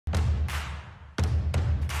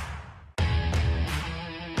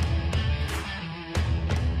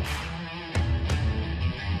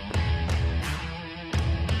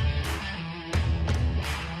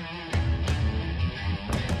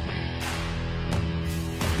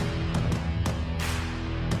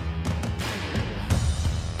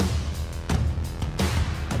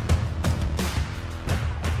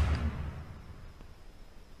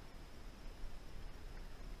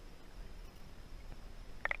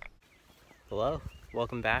Hello,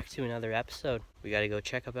 welcome back to another episode. We gotta go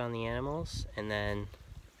check up on the animals and then...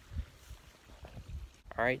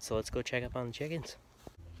 Alright, so let's go check up on the chickens.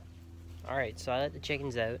 Alright, so I let the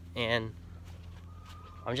chickens out and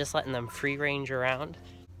I'm just letting them free range around.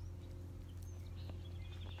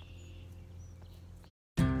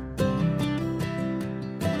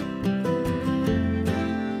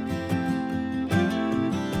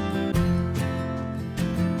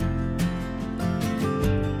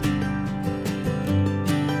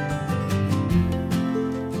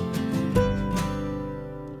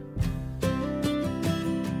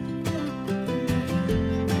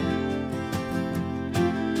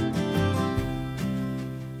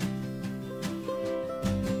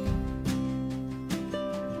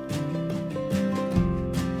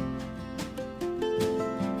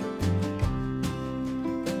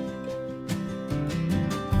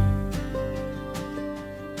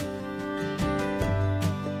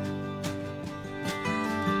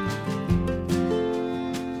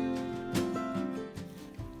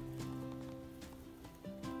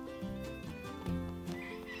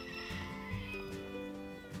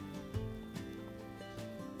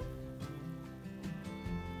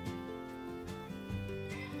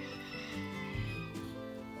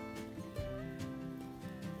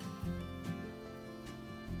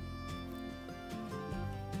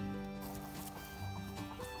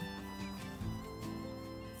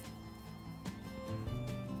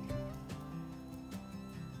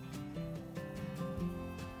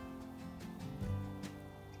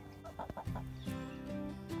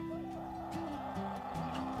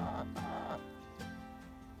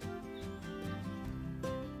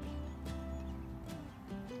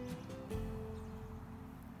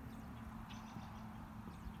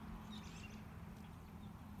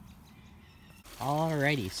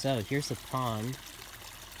 Alrighty, so here's the pond.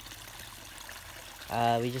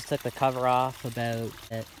 We just took the cover off about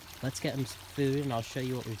it. Let's get them some food and I'll show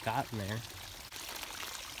you what we've got in there.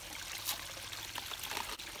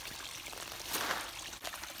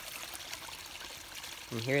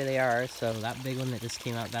 And here they are. So that big one that just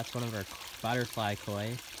came out, that's one of our butterfly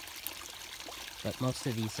koi. But most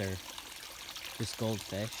of these are just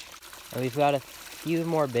goldfish. And we've got a few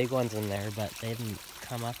more big ones in there, but they haven't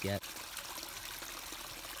come up yet.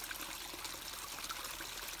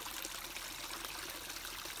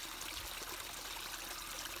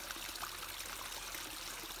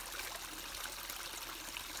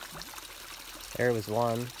 There was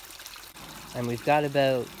one. And we've got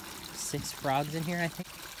about 6 frogs in here, I think.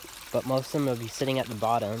 But most of them will be sitting at the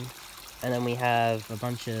bottom. And then we have a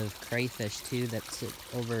bunch of crayfish too that sit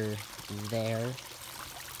over there.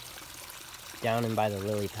 Down in by the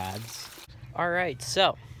lily pads. Alright,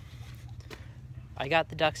 so I got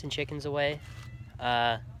the ducks and chickens away.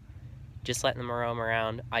 Just letting them roam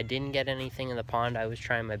around. I didn't get anything in the pond. I was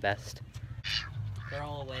trying my best. They're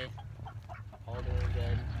all away. All doing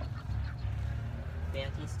good.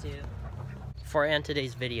 Banties too. Before I end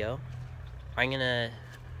today's video, we're gonna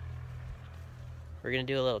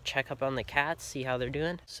do a little checkup on the cats, see how they're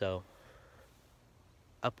doing. So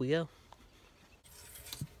up we go.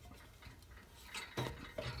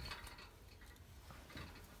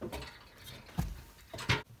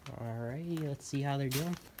 Alrighty, let's see how they're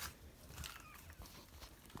doing.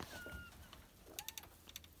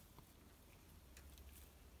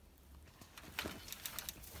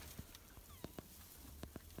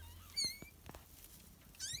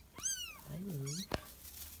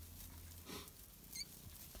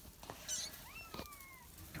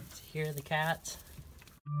 Here are the cats.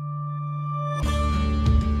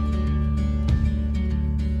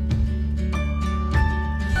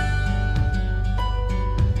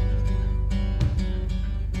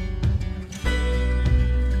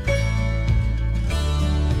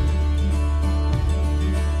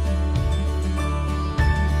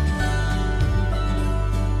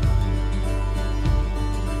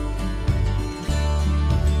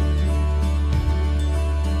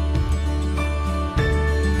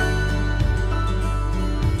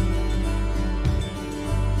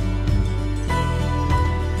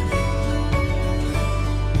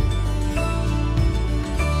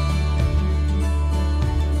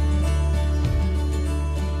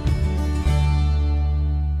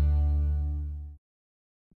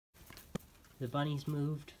 The bunnies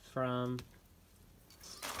moved from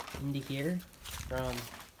into here, from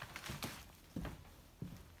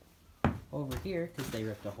over here, because they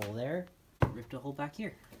ripped a hole there, ripped a hole back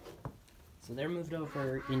here. So they're moved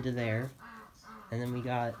over into there, and then we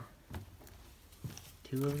got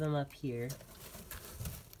 2 of them up here,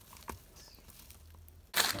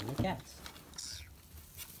 and the cats.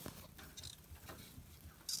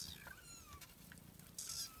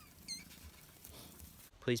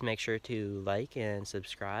 Please make sure to like and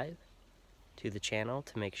subscribe to the channel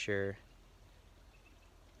to make sure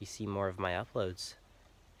you see more of my uploads.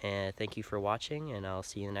 And thank you for watching, and I'll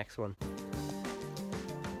see you in the next one.